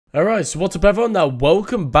Alright, so what's up everyone? Now,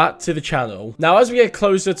 welcome back to the channel. Now, as we get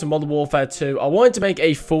closer to Modern Warfare 2, I wanted to make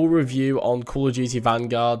a full review on Call of Duty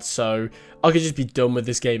Vanguard, so I could just be done with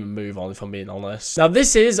this game and move on, if I'm being honest. Now,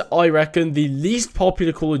 this is, I reckon, the least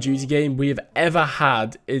popular Call of Duty game we have ever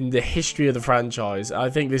had in the history of the franchise. I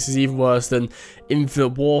think this is even worse than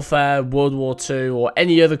Infinite Warfare, World War II, or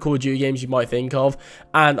any other Call of Duty games you might think of.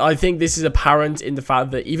 And I think this is apparent in the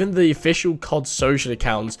fact that even the official COD social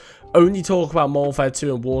accounts only talk about Modern Warfare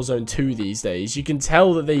 2 and Warzone 2 these days. You can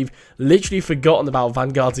tell that they've literally forgotten about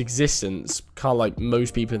Vanguard's existence, kind of like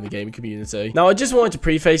most people in the gaming community. Now, I just wanted to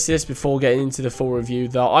preface this before getting into the full review,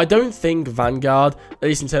 that I don't think Vanguard, at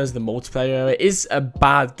least in terms of the multiplayer area, is a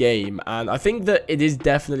bad game, and I think that it is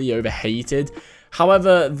definitely overhated.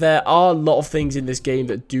 However, there are a lot of things in this game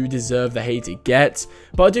that do deserve the hate it gets,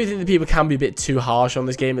 but I do think that people can be a bit too harsh on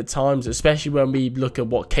this game at times, especially when we look at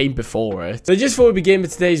what came before it. So just before we begin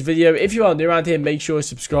with today's video, if you are new around here, make sure to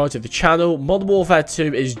subscribe to the channel. Modern Warfare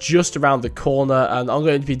 2 is just around the corner, and I'm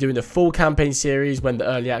going to be doing a full campaign series when the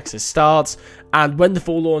early access starts. And when the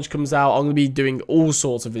full launch comes out, I'm going to be doing all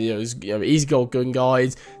sorts of videos, you know, easy gold gun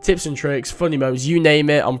guides, tips and tricks, funny moments, you name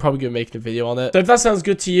it. I'm probably going to make a video on it. So if that sounds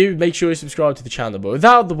good to you, make sure you subscribe to the channel. But with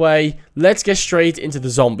that out of the way, let's get straight into the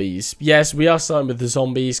zombies. Yes, we are starting with the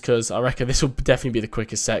zombies because I reckon this will definitely be the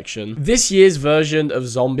quickest section. This year's version of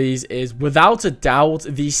zombies is without a doubt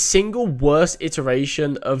the single worst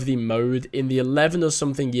iteration of the mode in the 11 or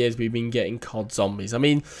something years we've been getting COD zombies. I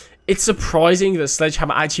mean, it's surprising that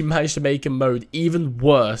Sledgehammer actually managed to make a mode even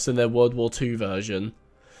worse than their World War II version.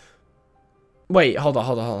 Wait, hold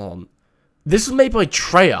on. This was made by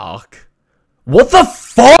Treyarch. What the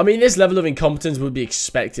fuck? I mean, this level of incompetence would be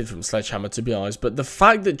expected from Sledgehammer, to be honest, but the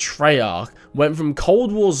fact that Treyarch went from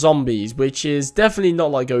Cold War zombies, which is definitely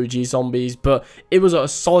not like OG zombies, but it was a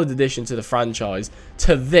solid addition to the franchise,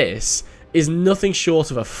 to this is nothing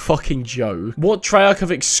short of a fucking joke. What Treyarch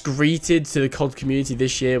have excreted to the COD community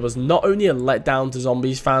this year was not only a letdown to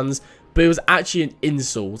zombies fans, but it was actually an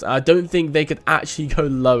insult, and I don't think they could actually go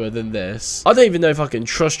lower than this. I don't even know if I can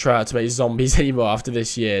trust Treyarch to make zombies anymore after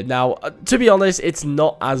this year. Now, to be honest, it's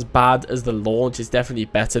not as bad as the launch. It's definitely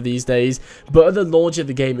better these days, but at the launch of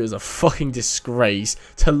the game, it was a fucking disgrace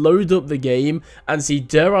to load up the game and see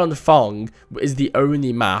Duran Fong is the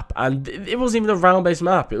only map, and it wasn't even a round-based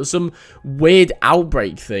map. It was some weird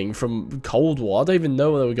outbreak thing from Cold War. I don't even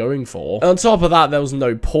know what they were going for. And on top of that, there was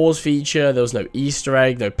no pause feature, there was no Easter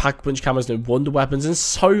egg, no pack punch cameras, no wonder weapons, and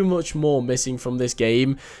so much more missing from this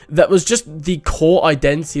game that was just the core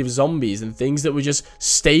identity of zombies and things that were just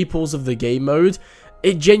staples of the game mode.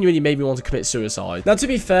 It genuinely made me want to commit suicide. Now, to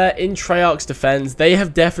be fair, in Treyarch's defense, they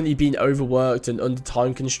have definitely been overworked and under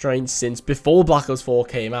time constraints since before Black Ops 4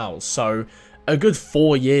 came out, so a good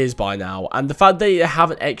 4 years by now. And the fact that they have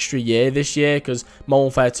an extra year this year, because Modern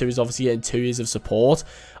Warfare 2 is obviously getting 2 years of support,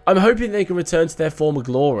 I'm hoping they can return to their former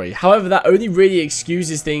glory. However, that only really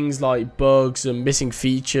excuses things like bugs and missing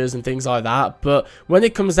features and things like that. But when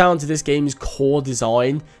it comes down to this game's core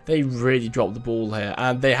design, they really dropped the ball here,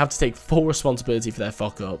 and they have to take full responsibility for their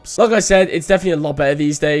fuck-ups. Like I said, it's definitely a lot better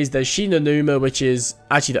these days. There's Shinonuma, which is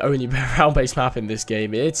actually the only round-based map in this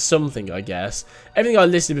game. It's something, I guess. Everything I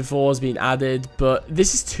listed before has been added, but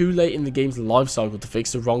this is too late in the game's life cycle to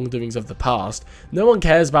fix the wrongdoings of the past. No one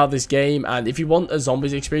cares about this game, and if you want a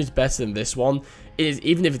zombies experience better than this one,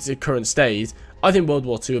 even if it's a current state, I think World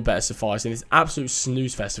War II would better suffice in this absolute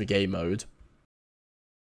snooze fest of a game mode.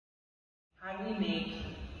 How do we make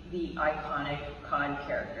the iconic COD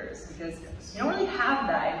characters? Because you don't really have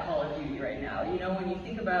that in Call of Duty right now. You know, when you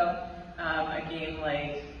think about a game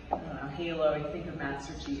like, I don't know, Halo, you think of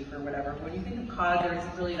Master Chief or whatever. When you think of COD, there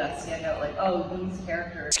isn't really that standout, like, oh, these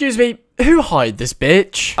characters. Excuse me, who hired this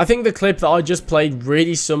bitch? I think the clip that I just played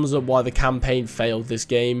really sums up why the campaign failed this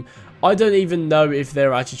game. I don't even know if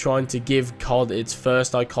they're actually trying to give COD its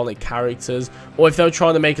first iconic characters, or if they're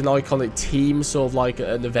trying to make an iconic team, sort of like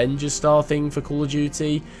an Avengers style thing for Call of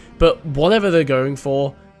Duty. But whatever they're going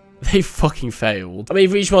for, they fucking failed. I mean,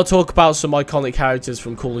 if we just want to talk about some iconic characters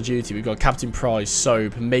from Call of Duty, we've got Captain Price,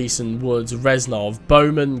 Soap, Mason, Woods, Reznov,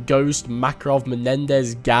 Bowman, Ghost, Makarov,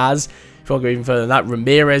 Menendez, Gaz. If you want to go even further than that,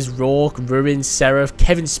 Ramirez, Rourke, Ruin, Seraph,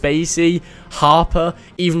 Kevin Spacey, Harper,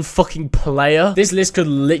 even fucking Player. This list could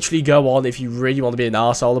literally go on if you really want to be an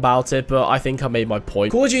arsehole about it, but I think I made my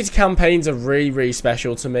point. Call of Duty campaigns are really, really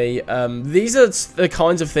special to me. These are the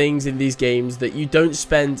kinds of things in these games that you don't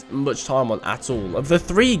spend much time on at all. Of the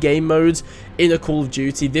 3 game modes in a Call of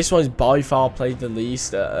Duty, this one's by far played the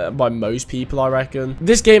least by most people, I reckon.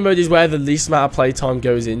 This game mode is where the least amount of playtime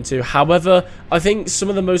goes into. However, I think some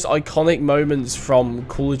of the most iconic moments from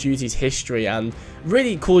Call of Duty's history and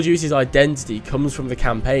really Call of Duty's identity comes from the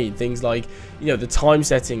campaign. Things like, you know, the time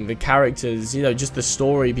setting, the characters, you know, just the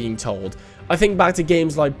story being told. I think back to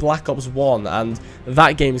games like Black Ops 1 and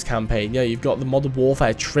that game's campaign. You know, you've got the Modern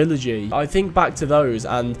Warfare trilogy. I think back to those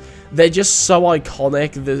and they're just so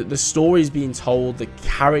iconic. The stories being told, the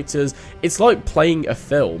characters, it's like playing a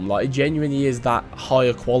film. Like, it genuinely is that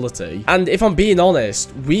higher quality. And if I'm being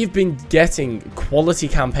honest, we've been getting quality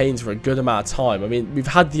campaigns for a good amount of time. I mean, we've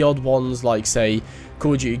had the odd ones like, say,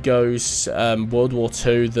 Call of Duty Ghosts, World War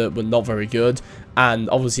II that were not very good. And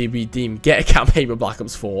obviously we didn't get a campaign with Black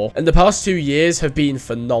Ops 4. And the past 2 years have been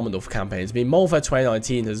phenomenal for campaigns. I mean, Modern Warfare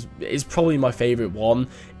 2019 is probably my favourite one.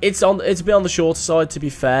 It's a bit on the shorter side, to be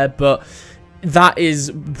fair, but that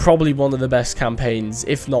is probably one of the best campaigns,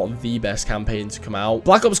 if not the best campaign to come out.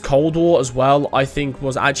 Black Ops Cold War as well, I think,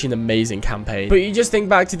 was actually an amazing campaign. But you just think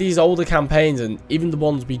back to these older campaigns, and even the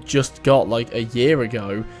ones we just got like a year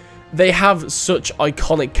ago, they have such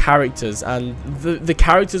iconic characters, and the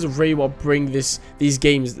characters are really what bring these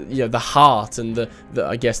games, you know, the heart and the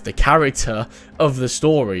I guess the character of the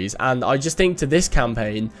stories. And I just think to this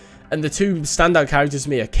campaign, and the two standout characters to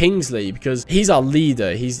me are Kingsley, because he's our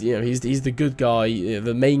leader. He's, you know, he's the good guy, you know,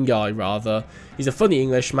 the main guy rather. He's a funny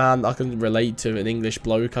Englishman. I can relate to an English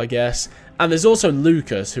bloke, I guess. And there's also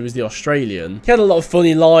Lucas, who is the Australian. He had a lot of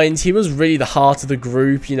funny lines. He was really the heart of the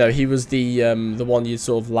group. You know, he was the one you'd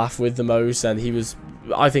sort of laugh with the most, and he was,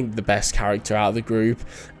 I think, the best character out of the group.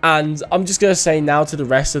 And I'm just going to say now to the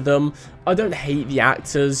rest of them, I don't hate the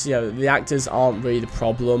actors. You know, the actors aren't really the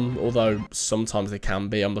problem, although sometimes they can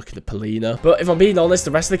be. I'm looking at Polina. But if I'm being honest,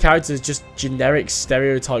 the rest of the characters are just generic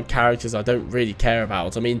stereotype characters I don't really care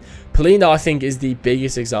about. I mean, Polina, I think, is the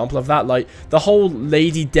biggest example of that. Like, the whole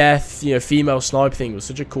Lady Death, you know, female sniper thing was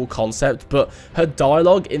such a cool concept, but her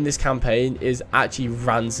dialogue in this campaign is actually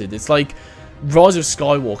rancid. It's like Rise of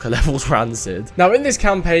Skywalker levels rancid. Now, in this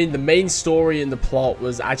campaign, the main story and the plot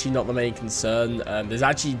was actually not the main concern. There's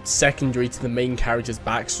actually secondary to the main characters'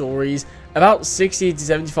 backstories. About 60 to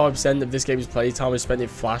 75% of this game's playtime is spent in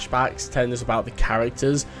flashbacks, telling us about the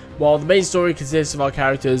characters, while the main story consists of our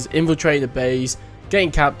characters infiltrating a base,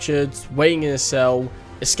 getting captured, waiting in a cell,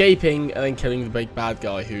 escaping, and then killing the big bad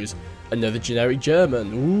guy, who's another generic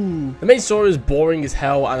German. Ooh. The main story is boring as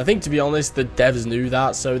hell, and I think, to be honest, the devs knew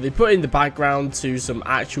that, so they put in the background to some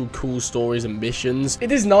actual cool stories and missions.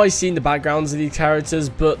 It is nice seeing the backgrounds of these characters,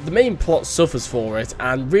 but the main plot suffers for it,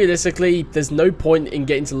 and realistically, there's no point in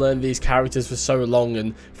getting to learn these characters for so long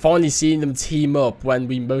and finally seeing them team up when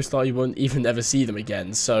we most likely won't even ever see them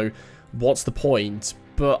again, so what's the point?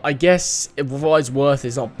 But I guess for what it's worth,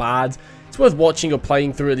 it's not bad. It's worth watching or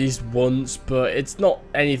playing through at least once, but it's not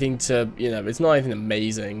anything to, you know, it's not anything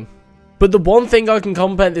amazing. But the one thing I can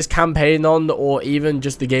compliment this campaign on, or even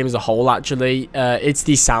just the game as a whole, actually, it's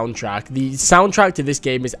the soundtrack. The soundtrack to this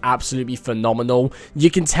game is absolutely phenomenal.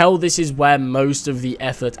 You can tell this is where most of the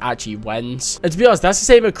effort actually went. And to be honest, that's the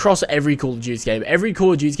same across every Call of Duty game. Every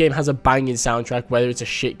Call of Duty game has a banging soundtrack, whether it's a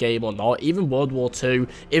shit game or not. Even World War II,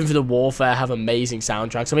 Infinite Warfare have amazing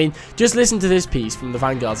soundtracks. I mean, just listen to this piece from the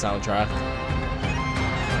Vanguard soundtrack.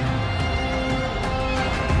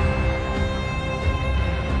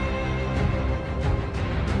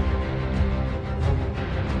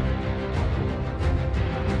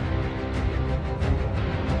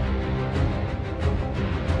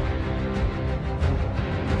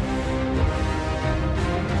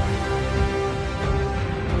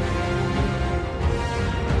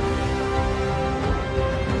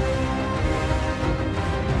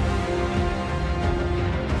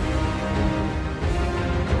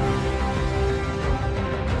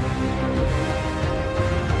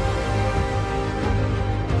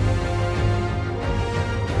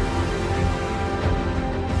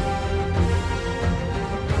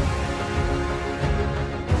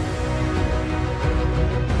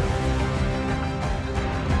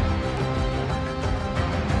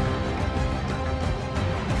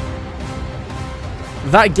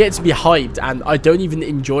 That gets me hyped, and I don't even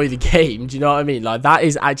enjoy the game. Do you know what I mean? Like, that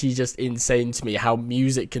is actually just insane to me how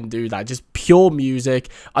music can do that. Just pure music.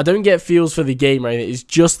 I don't get feels for the game or anything. It's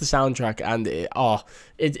just the soundtrack, and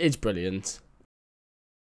it's brilliant.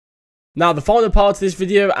 Now, the final part of this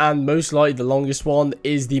video, and most likely the longest one,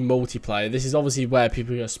 is the multiplayer. This is obviously where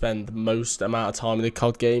people are going to spend the most amount of time in the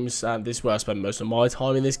COD games, and this is where I spend most of my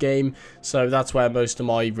time in this game, so that's where most of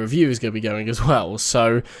my review is going to be going as well.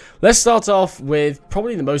 So, let's start off with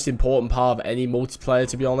probably the most important part of any multiplayer,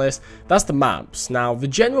 to be honest. That's the maps. Now, the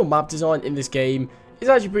general map design in this game is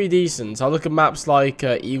actually pretty decent. I look at maps like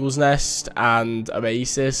Eagle's Nest and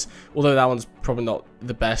Oasis, although that one's probably not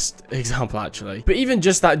the best example actually. But even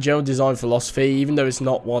just that general design philosophy, even though it's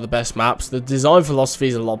not one of the best maps, the design philosophy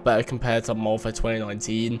is a lot better compared to Modern Warfare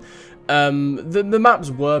 2019. The maps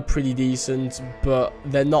were pretty decent, but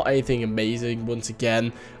they're not anything amazing once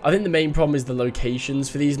again. I think the main problem is the locations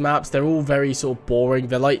for these maps. They're all very sort of boring.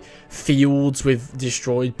 They're like fields with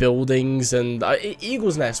destroyed buildings, and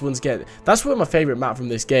Eagle's Nest, once again, that's one of my favorite map from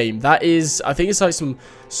this game. That is, I think it's like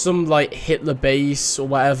some like Hitler base or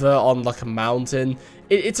whatever on like a mountain.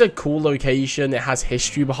 It's a cool location. It has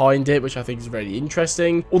history behind it, which I think is very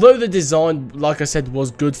interesting. Although the design, like I said,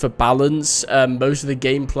 was good for balance, most of the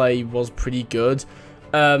gameplay was pretty good.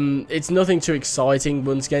 It's nothing too exciting.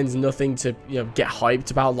 Once again, it's nothing to, you know, get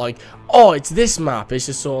hyped about, like, oh, it's this map. It's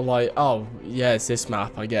just sort of like, oh, yeah, it's this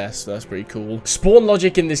map, I guess. So that's pretty cool. Spawn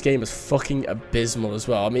logic in this game is fucking abysmal as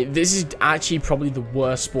well. I mean, this is actually probably the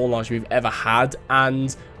worst spawn logic we've ever had,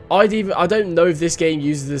 and I don't know if this game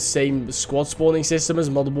uses the same squad spawning system as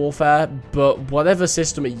Modern Warfare, but whatever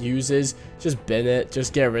system it uses, just bin it,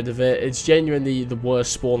 just get rid of it. It's genuinely the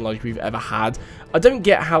worst spawn logic we've ever had. I don't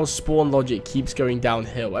get how spawn logic keeps going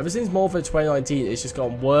downhill. Ever since Modern Warfare 2019, it's just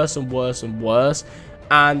gotten worse and worse and worse.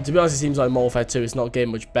 And to be honest, it seems like Modern Warfare 2 is not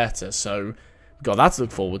getting much better, so got that to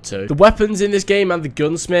look forward to. The weapons in this game and the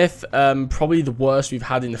gunsmith, probably the worst we've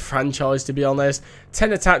had in the franchise, to be honest.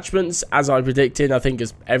 10 attachments, as I predicted, I think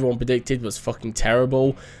as everyone predicted, was fucking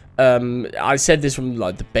terrible. I said this from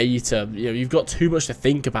like the beta, you know, you've got too much to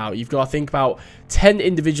think about. You've got to think about 10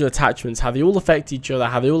 individual attachments, how they all affect each other,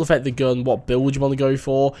 how they all affect the gun, what build you want to go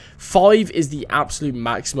for. 5 is the absolute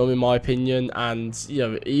maximum in my opinion, and you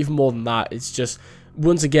know, even more than that, it's just,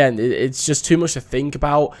 once again, it's just too much to think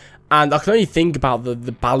about. And I can only think about the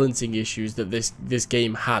balancing issues that this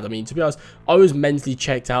game had. I mean, to be honest, I was mentally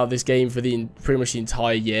checked out of this game for pretty much the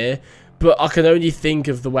entire year. But I can only think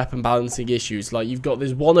of the weapon balancing issues. Like, you've got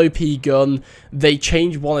this one OP gun, they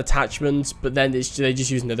change one attachment, but then they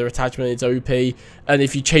just use another attachment, it's OP. And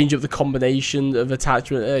if you change up the combination of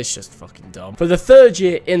attachment, it's just fucking dumb. For the 3rd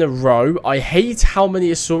year in a row, I hate how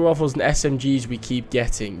many assault rifles and SMGs we keep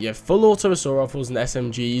getting. Yeah, full auto assault rifles and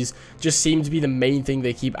SMGs just seem to be the main thing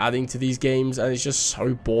they keep adding to these games, and it's just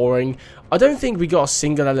so boring. I don't think we got a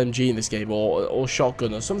single LMG in this game, or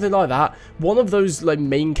shotgun, or something like that. One of those, like,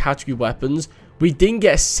 main category weapons, we didn't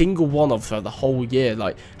get a single one of for the whole year.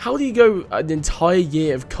 Like, how do you go an entire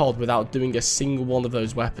year of COD without doing a single one of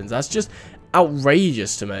those weapons? That's just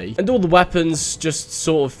outrageous to me. And all the weapons just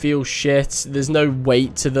sort of feel shit. There's no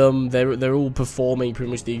weight to them. They're all performing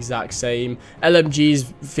pretty much the exact same.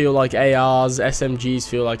 LMGs feel like ARs, SMGs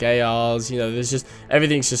feel like ARs, you know, there's just,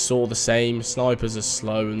 everything's just sort of the same. Snipers are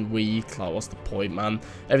slow and weak. Like, what's the point, man?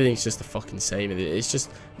 Everything's just the fucking same. It's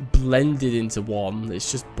just blended into one.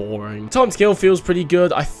 It's just boring. Time to kill feels pretty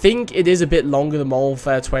good. I think it is a bit longer than Modern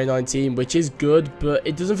Warfare 2019, which is good, but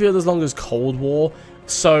it doesn't feel as long as Cold War.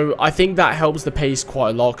 So I think that helps the pace quite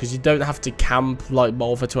a lot, because you don't have to camp like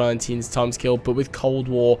Modern Warfare 2019's time to kill, but with Cold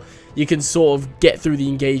War, you can sort of get through the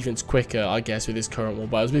engagements quicker, I guess, with this current one.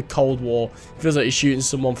 Whereas with Cold War, it feels like you're shooting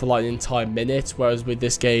someone for like an entire minute, whereas with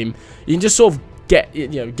this game, you can just sort of get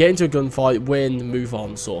into a gunfight, win, move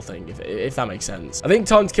on, sort of thing, if that makes sense. I think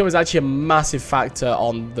time to kill is actually a massive factor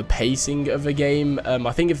on the pacing of the game.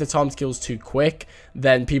 I think if the time to kill is too quick,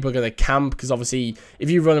 then people are going to camp, because obviously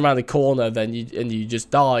if you run around the corner then you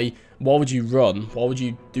just die, why would you run? Why would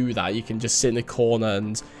you do that? You can just sit in the corner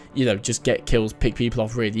and, you know, just get kills, pick people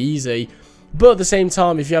off really easy. But at the same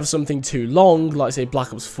time, if you have something too long, like say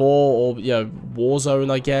Black Ops 4 or, you know,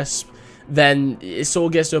 Warzone, I guess, then it sort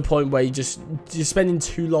of gets to a point where you're spending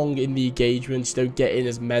too long in the engagements, you don't get in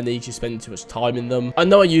as many, you're spending too much time in them. I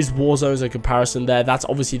know I used Warzone as a comparison there, that's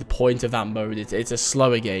obviously the point of that mode, it's a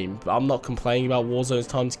slower game, but I'm not complaining about Warzone's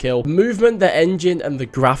time to kill. The movement, the engine, and the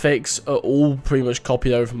graphics are all pretty much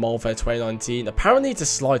copied over from Modern Warfare 2019. Apparently it's a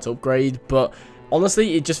slight upgrade, but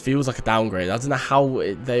honestly, it just feels like a downgrade. I don't know how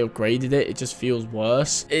they upgraded it. It just feels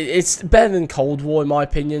worse. It's better than Cold War in my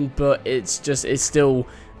opinion, but it's still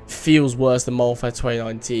feels worse than Modern Warfare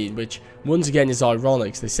 2019, which once again is ironic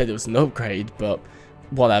because they said it was an upgrade, but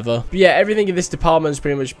whatever. But yeah, everything in this department is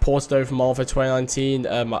pretty much ported over from Modern Warfare 2019.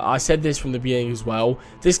 I said this from the beginning as well.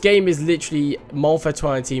 This game is literally Modern Warfare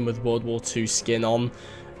 2019 with World War II skin on.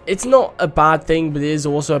 it's not a bad thing, but it is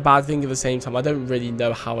also a bad thing at the same time. I don't really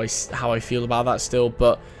know how I feel about that still,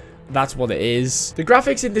 but that's what it is. The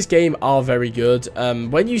graphics in this game are very good.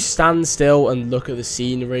 When you stand still and look at the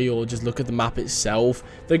scenery or just look at the map itself,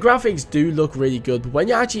 the graphics do look really good. But when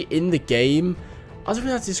you're actually in the game, I don't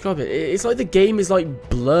know how to describe it. It's like the game is like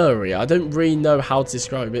blurry. I don't really know how to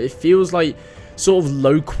describe it. It feels like sort of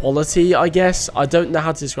low quality, I guess. I don't know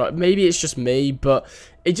how to describe it. Maybe it's just me, but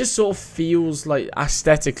it just sort of feels like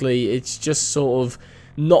aesthetically, it's just sort of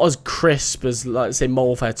not as crisp as, like, say, Modern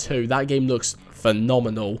Warfare 2. That game looks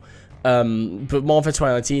phenomenal. But Modern Warfare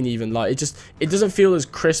 2019 even, like, it doesn't feel as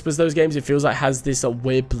crisp as those games. It feels like it has this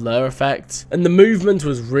weird blur effect. And the movement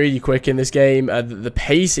was really quick in this game. The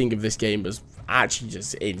pacing of this game was actually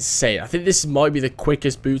just insane. I think this might be the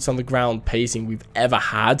quickest boots on the ground pacing we've ever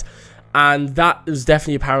had. And that was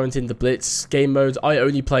definitely apparent in the Blitz game mode. I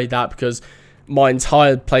only played that because my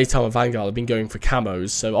entire playtime of Vanguard I've been going for camos.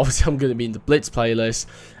 So obviously I'm going to be in the Blitz playlist.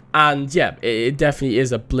 And yeah, it definitely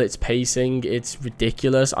is a Blitz pacing. It's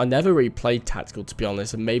ridiculous. I never really played tactical, to be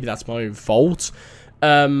honest, and maybe that's my own fault.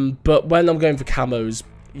 But when I'm going for camos,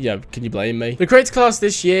 yeah, can you blame me? The creator class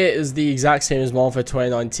this year is the exact same as Modern Warfare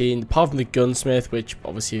 2019, apart from the gunsmith, which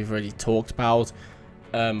obviously we've already talked about.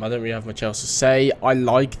 I don't really have much else to say. I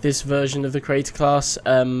like this version of the creator class.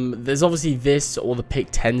 There's obviously this or the pick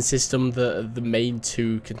 10 system, the main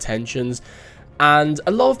two contentions. And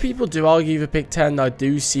a lot of people do argue for pick 10. I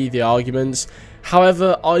do see the arguments.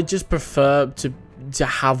 However, I just prefer to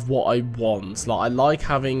have what I want. Like, I like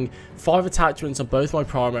having 5 attachments on both my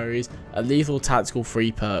primaries, a lethal, tactical,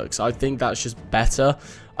 3 perks. I think that's just better.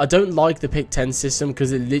 I don't like the pick 10 system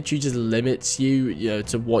because it literally just limits you,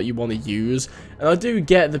 to what you want to use. And I do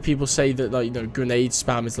get that people say that, like, grenade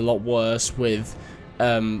spam is a lot worse with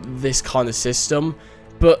this kind of system.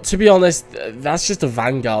 But to be honest, that's just a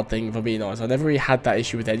Vanguard thing, if I'm being honest. I never really had that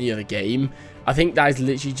issue with any other game. I think that is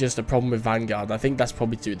literally just a problem with Vanguard. I think that's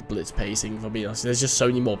probably due to the Blitz pacing, if I'm being honest. There's just so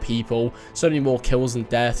many more people, so many more kills and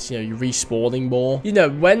deaths, you're respawning more.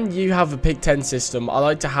 When you have a pick 10 system, I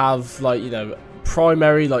like to have, like,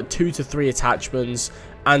 primary, like 2 to 3 attachments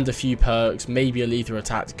and a few perks, maybe a lethal or a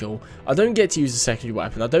tactical. I don't get to use a secondary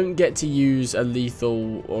weapon. I don't get to use a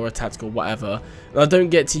lethal or a tactical, whatever. And I don't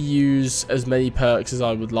get to use as many perks as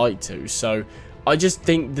I would like to. So I just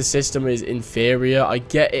think the system is inferior. I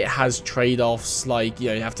get it has trade-offs, like, you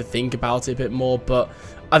have to think about it a bit more, but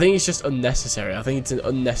I think it's just unnecessary. I think it's an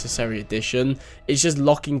unnecessary addition. It's just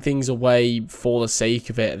locking things away for the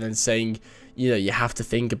sake of it and then saying, you have to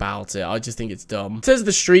think about it. I just think it's dumb. In terms of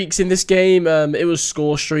the streaks in this game, it was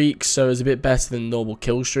score streaks, so it was a bit better than normal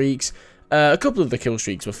kill streaks. A couple of the kill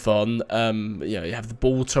streaks were fun. You have the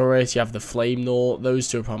ball turret, you have the flame knot. Those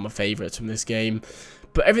two are probably my favourites from this game.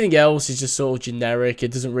 But everything else is just sort of generic.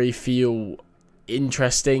 It doesn't really feel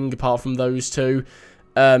interesting apart from those two.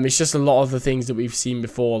 It's just a lot of the things that we've seen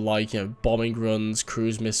before, like, bombing runs,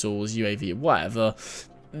 cruise missiles, UAV, whatever.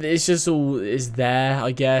 It's just all is there,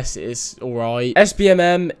 I guess. It's alright.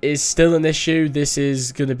 SBMM is still an issue. This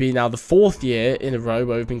is going to be now the 4th year in a row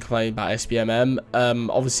where we've been complaining about SBMM.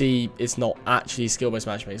 Obviously, it's not actually skill-based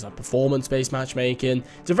matchmaking. It's like performance-based matchmaking.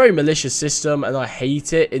 It's a very malicious system, and I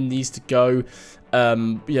hate it. It needs to go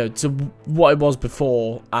to what it was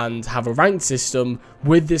before and have a ranked system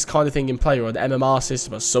with this kind of thing in play, or an MMR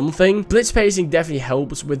system or something. Blitz pacing definitely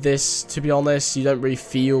helps with this, to be honest. You don't really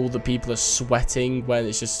feel that people are sweating when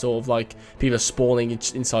it's just sort of like people are spawning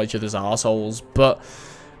inside each other's assholes. But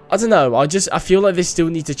I don't know, I feel like they still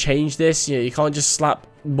need to change this. You can't just slap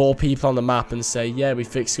more people on the map and say, yeah, we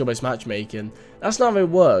fixed skill-based matchmaking. That's not how it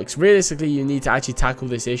works. Realistically, you need to actually tackle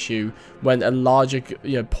this issue when a larger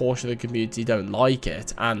portion of the community don't like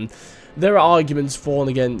it. And there are arguments for and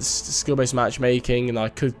against skill-based matchmaking, and I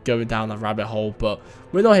could go down that rabbit hole, but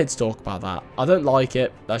we're not here to talk about that. I don't like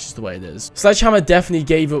it. That's just the way it is. Sledgehammer definitely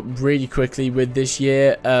gave up really quickly with this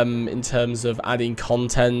year in terms of adding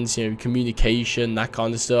content, communication, that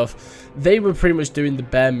kind of stuff. They were pretty much doing the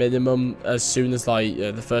bare minimum as soon as, like,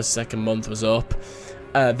 the first, second month was up.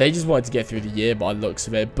 They just wanted to get through the year by the looks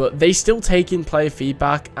of it, but they still take in player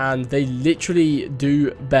feedback, and they literally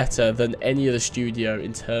do better than any other studio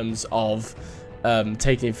in terms of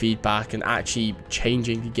taking in feedback and actually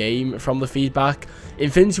changing the game from the feedback.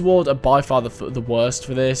 Infinity Ward are by far the worst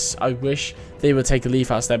for this. I wish they would take a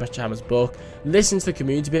leaf out of Sledgehammer's book, listen to the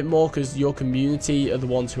community a bit more, because your community are the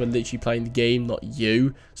ones who are literally playing the game, not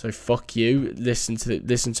you. So fuck you. Listen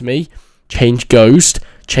to me. change Ghost,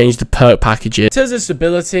 change the perk packages. In terms of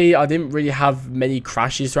stability, I didn't really have many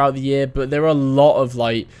crashes throughout the year, but there are a lot of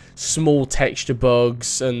like small texture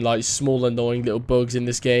bugs and like small annoying little bugs in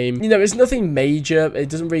this game. You know, it's nothing major. It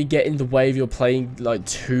doesn't really get in the way of your playing like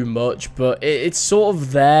too much, but it's sort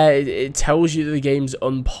of there. It tells you that the game's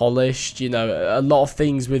unpolished. You know, a lot of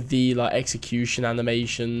things with the like execution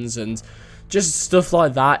animations and just stuff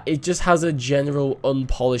like that. It just has a general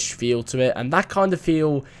unpolished feel to it, and that kind of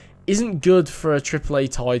feel isn't good for a AAA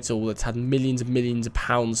title that's had millions and millions of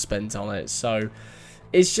pounds spent on it. So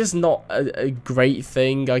it's just not a great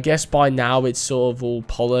thing. I guess by now it's sort of all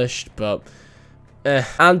polished, but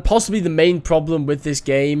and possibly the main problem with this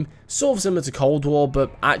game, sort of similar to Cold War,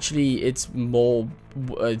 but actually it's more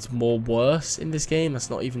worse in this game.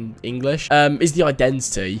 That's not even English. Is the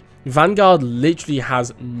identity. Vanguard literally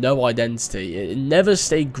has no identity. It never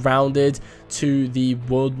stayed grounded to the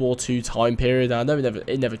World War II time period. I know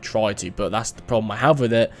it never tried to, but that's the problem I have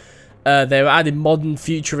with it. They were adding modern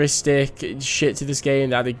futuristic shit to this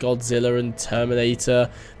game. They added Godzilla and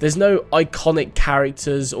Terminator. There's no iconic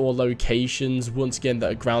characters or locations, once again,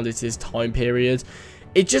 that are grounded to this time period.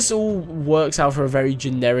 It just all works out for a very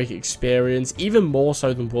generic experience, even more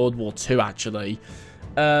so than World War II, actually.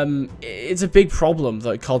 It's a big problem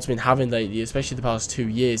that COD's been having lately, especially the past 2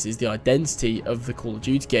 years, is the identity of the Call of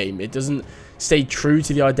Duty game. It doesn't stay true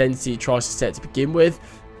to the identity it tries to set to begin with,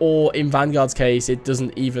 or in Vanguard's case, it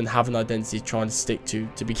doesn't even have an identity it's trying to stick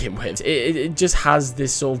to begin with. It just has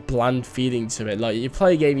this sort of bland feeling to it. Like, you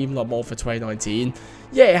play a game even like Modern Warfare 2019,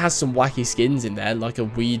 yeah, it has some wacky skins in there, like a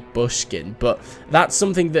weed bush skin, but that's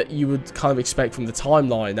something that you would kind of expect from the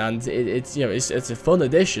timeline, and it's you know, it's a fun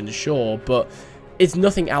addition, sure, but it's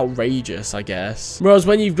nothing outrageous, I guess. Whereas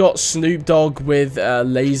when you've got Snoop Dogg with a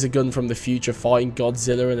laser gun from the future fighting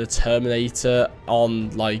Godzilla and a Terminator on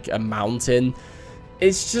like a mountain,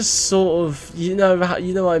 it's just sort of, you know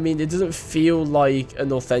what I mean? It doesn't feel like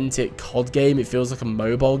an authentic COD game. It feels like a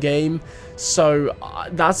mobile game. So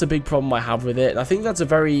that's a big problem I have with it. And I think that's a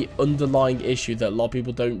very underlying issue that a lot of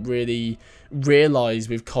people don't really realize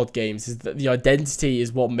with COD games, is that the identity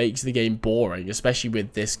is what makes the game boring, especially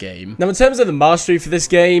with this game. Now, in terms of the mastery for this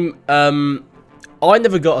game, I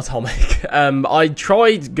never got Atomic. I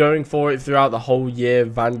tried going for it throughout the whole year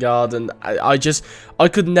of Vanguard, and I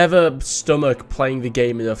could never stomach playing the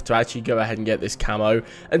game enough to actually go ahead and get this camo.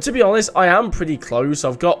 And to be honest, I am pretty close.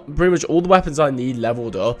 I've got pretty much all the weapons I need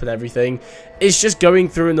leveled up and everything. It's just going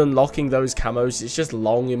through and unlocking those camos. It's just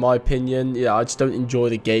long, in my opinion. Yeah, I just don't enjoy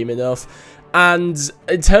the game enough. And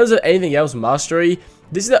in terms of anything else mastery,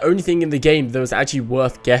 this is the only thing in the game that was actually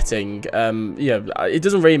worth getting. You know, it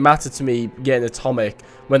doesn't really matter to me getting Atomic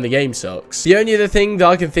when the game sucks. The only other thing that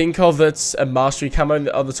I can think of that's a mastery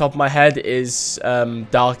camo on the top of my head is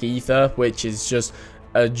Dark Ether, which is just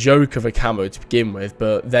a joke of a camo to begin with,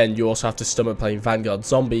 but then you also have to stomach playing Vanguard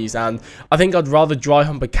Zombies, and I think I'd rather dry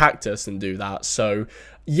hump a cactus than do that, so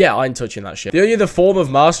yeah, I ain't touching that shit. The only other form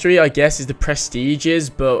of mastery, I guess, is the prestiges,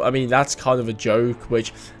 but I mean, that's kind of a joke,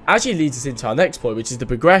 which actually leads us into our next point, which is the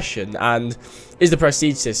progression, and is the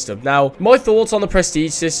prestige system. Now, my thoughts on the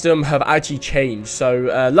prestige system have actually changed.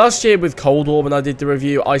 So last year with Cold War, when I did the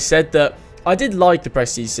review, I said that I did like the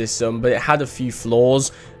prestige system, but it had a few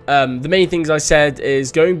flaws. The main things I said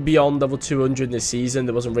is going beyond level 200 in this season,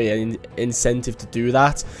 there wasn't really any incentive to do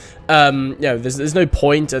that. You know, there's no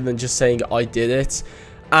point in then just saying I did it.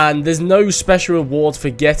 And there's no special rewards for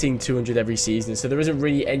getting 200 every season, so there isn't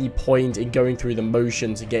really any point in going through the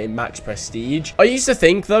motions and getting max prestige. I used to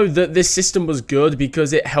think, though, that this system was good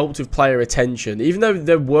because it helped with player retention. Even though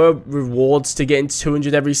there were rewards to getting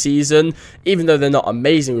 200 every season, even though they're not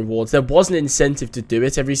amazing rewards, there was an incentive to do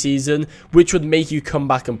it every season, which would make you come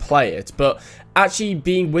back and play it. But actually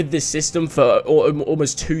being with this system for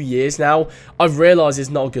almost 2 years now, I've realized it's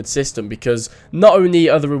not a good system, because not only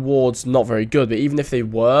are the rewards not very good, but even if they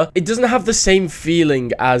were, it doesn't have the same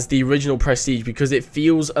feeling as the original prestige, because it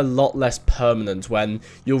feels a lot less permanent when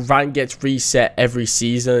your rank gets reset every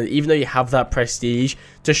season. Even though you have that prestige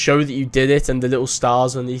to show that you did it and the little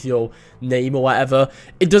stars underneath your name or whatever,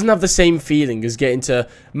 it doesn't have the same feeling as getting to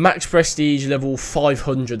max prestige level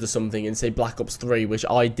 500 or something in, say, Black Ops 3, which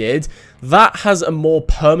I did. That has a more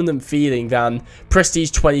permanent feeling than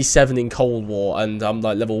prestige 27 in Cold War, and I'm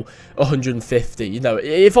like level 150. You know,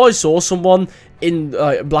 if I saw someone in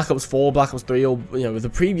Black Ops 4, Black Ops 3, or, you know, with the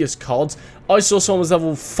previous CODs, I saw someone was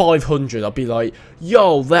level 500, I'd be like,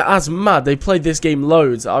 yo, that's mad, they played this game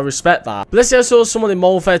loads, I respect that. But let's say I saw someone in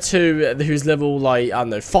Modern Warfare 2 who's level, like, I don't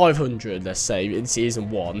know, 500, let's say, in Season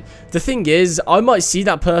 1. The thing is, I might see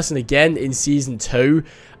that person again in Season 2,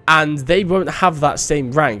 and they won't have that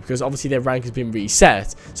same rank because obviously their rank has been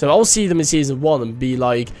reset. So I'll see them in Season 1 and be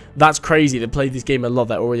like, that's crazy, they played this game a lot,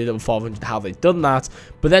 they're already level 500, how they've done that.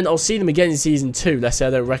 But then I'll see them again in Season 2, let's say I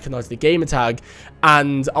don't recognize the gamer tag,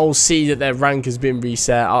 and I'll see that their rank has been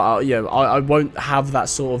reset. I won't have that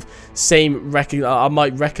sort of same I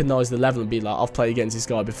might recognize the level and be like, I've played against this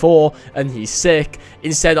guy before and he's sick.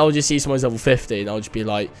 Instead, I'll just see someone's level 50 and I'll just be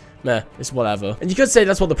like, meh, it's whatever. And you could say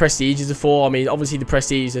that's what the prestiges are for. I mean, obviously the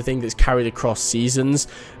prestige is a thing that's carried across seasons.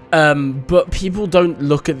 But people don't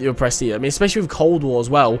look at your prestige. I mean, especially with Cold War as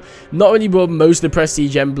well. Not only were most of the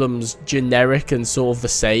prestige emblems generic and sort of the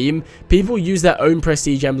same, people use their own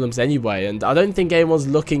prestige emblems anyway. And I don't think anyone's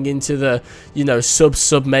looking into the, you know, sub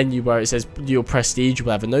menu where it says your prestige or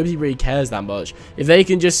whatever. Nobody really cares that much. If they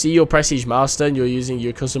can just see your prestige master and you're using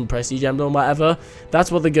your custom prestige emblem or whatever,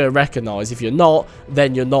 that's what they're going to recognize. If you're not,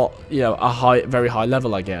 then you're not, you know, a very high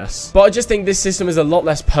level, I guess. But I just think this system is a lot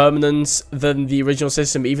less permanent than the original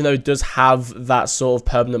system, even though it does have that sort of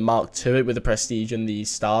permanent mark to it with the prestige and the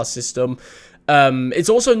star system. It's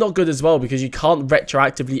also not good as well because you can't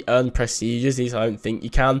retroactively earn prestiges. At least I don't think you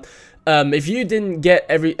can. If you didn't get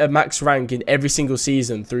a max rank in every single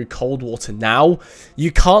season through Cold War to now,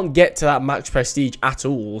 you can't get to that max prestige at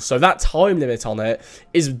all. So that time limit on it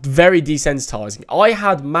is very desensitizing. I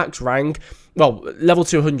had max rank, well, level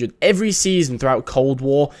 200 every season throughout Cold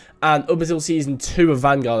War and up until Season 2 of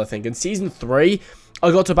Vanguard, I think. And Season 3, I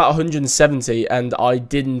got to about 170 and I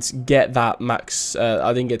didn't get that max,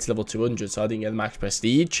 I didn't get to level 200, so I didn't get the max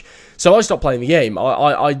prestige. So I stopped playing the game.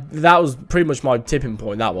 That was pretty much my tipping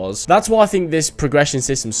point, that was. That's why I think this progression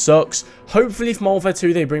system sucks. Hopefully for Modern Warfare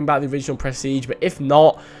 2 they bring back the original prestige, but if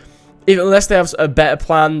not, unless they have a better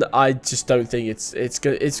plan, I just don't think it's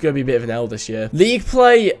gonna be a bit of an L this year. League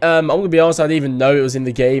play, I'm gonna be honest, I didn't even know it was in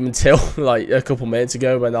the game until like a couple minutes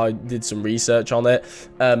ago when I did some research on it.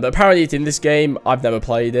 But apparently it's in this game. I've never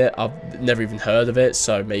played it. I've never even heard of it,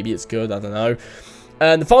 so maybe it's good. I don't know.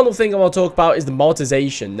 And the final thing I want to talk about is the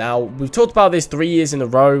monetization. Now, we've talked about this 3 years in a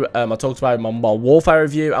row. I talked about it in my Modern Warfare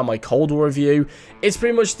review and my Cold War review. It's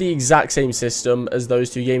pretty much the exact same system as those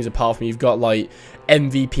two games, apart from you've got, like,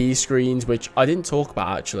 MVP screens, which I didn't talk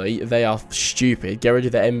about, actually. They are stupid. Get rid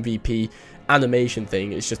of the MVP animation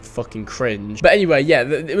thing. It's just fucking cringe. But anyway, yeah,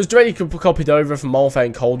 it was directly copied over from Modern Warfare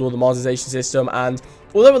and Cold War, the monetization system. And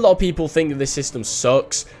although a lot of people think that this system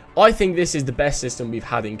sucks, I think this is the best system we've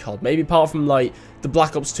had in COD. Maybe apart from, like, the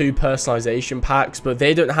Black Ops 2 personalization packs, but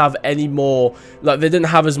they don't have any more, like, they didn't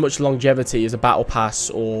have as much longevity as a Battle Pass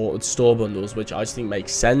or store bundles, which I just think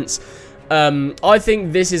makes sense. I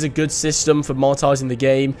think this is a good system for monetizing the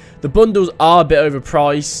game. The bundles are a bit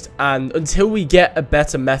overpriced, and until we get a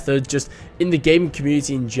better method just in the gaming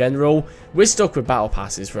community in general, we're stuck with battle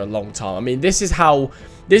passes for a long time. I mean, this is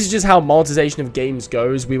just how monetization of games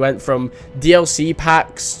goes. We went from DLC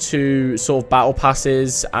packs to sort of battle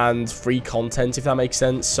passes and free content, if that makes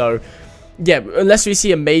sense. So yeah, unless we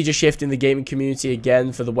see a major shift in the gaming community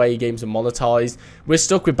again for the way games are monetized, we're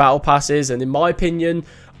stuck with battle passes. And in my opinion,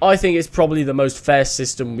 I think it's probably the most fair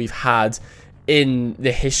system we've had in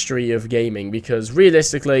the history of gaming, because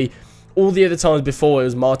realistically, all the other times before it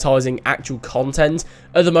was monetizing actual content.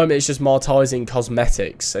 At the moment, it's just monetizing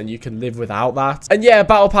cosmetics, and you can live without that. And yeah,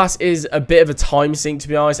 Battle Pass is a bit of a time sink, to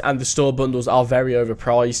be honest, and the store bundles are very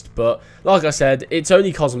overpriced. But like I said, it's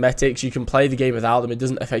only cosmetics. You can play the game without them. It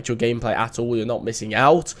doesn't affect your gameplay at all. You're not missing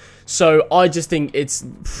out. So I just think it's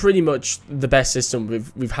pretty much the best system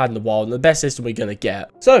we've had in a while, and the best system we're going to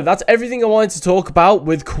get. So that's everything I wanted to talk about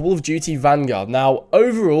with Call of Duty Vanguard. Now,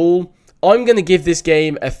 overall, I'm going to give this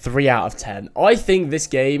game a 3 out of 10. I think this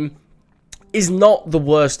game is not the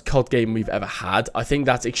worst COD game we've ever had. I think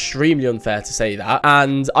that's extremely unfair to say that.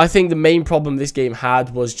 And I think the main problem this game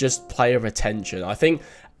had was just player retention. I think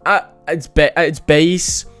at its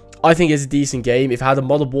base, I think it's a decent game. If it had a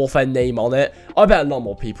Modern Warfare name on it, I bet a lot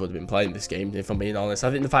more people would have been playing this game, if I'm being honest.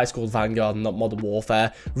 I think the fact it's called Vanguard and not Modern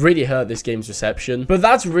Warfare really hurt this game's reception. But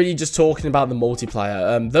that's really just talking about the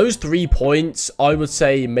multiplayer. Those 3 points, I would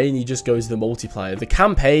say, mainly just goes to the multiplayer. The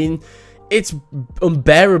campaign, it's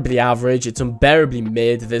unbearably average. It's unbearably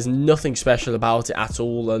mid. There's nothing special about it at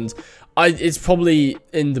all. And it's probably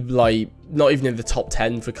in the, like, not even in the top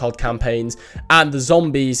 10 for COD campaigns. And the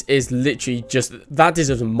zombies is literally just, that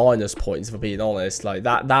deserves minus points, if I'm being honest. Like,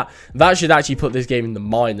 that should actually put this game in the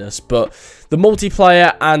minus. But the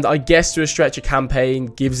multiplayer, and I guess to a stretch a campaign,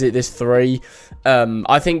 gives it this 3.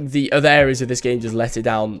 I think the other areas of this game just let it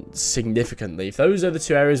down significantly. If those other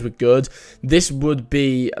 2 areas were good, this would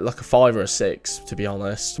be like a 5 or a 6, to be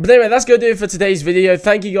honest. But anyway, that's going to do it for today's video.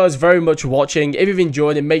 Thank you guys very much for watching. If you've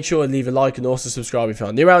enjoyed it, make sure to leave a like and also subscribe if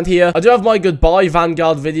you're new around here. I do have have my goodbye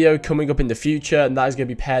Vanguard video coming up in the future, and that is going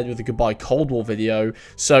to be paired with a goodbye Cold War video.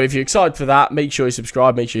 So if you're excited for that, make sure you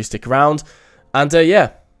subscribe, make sure you stick around. And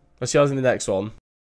yeah, I'll see you guys in the next one.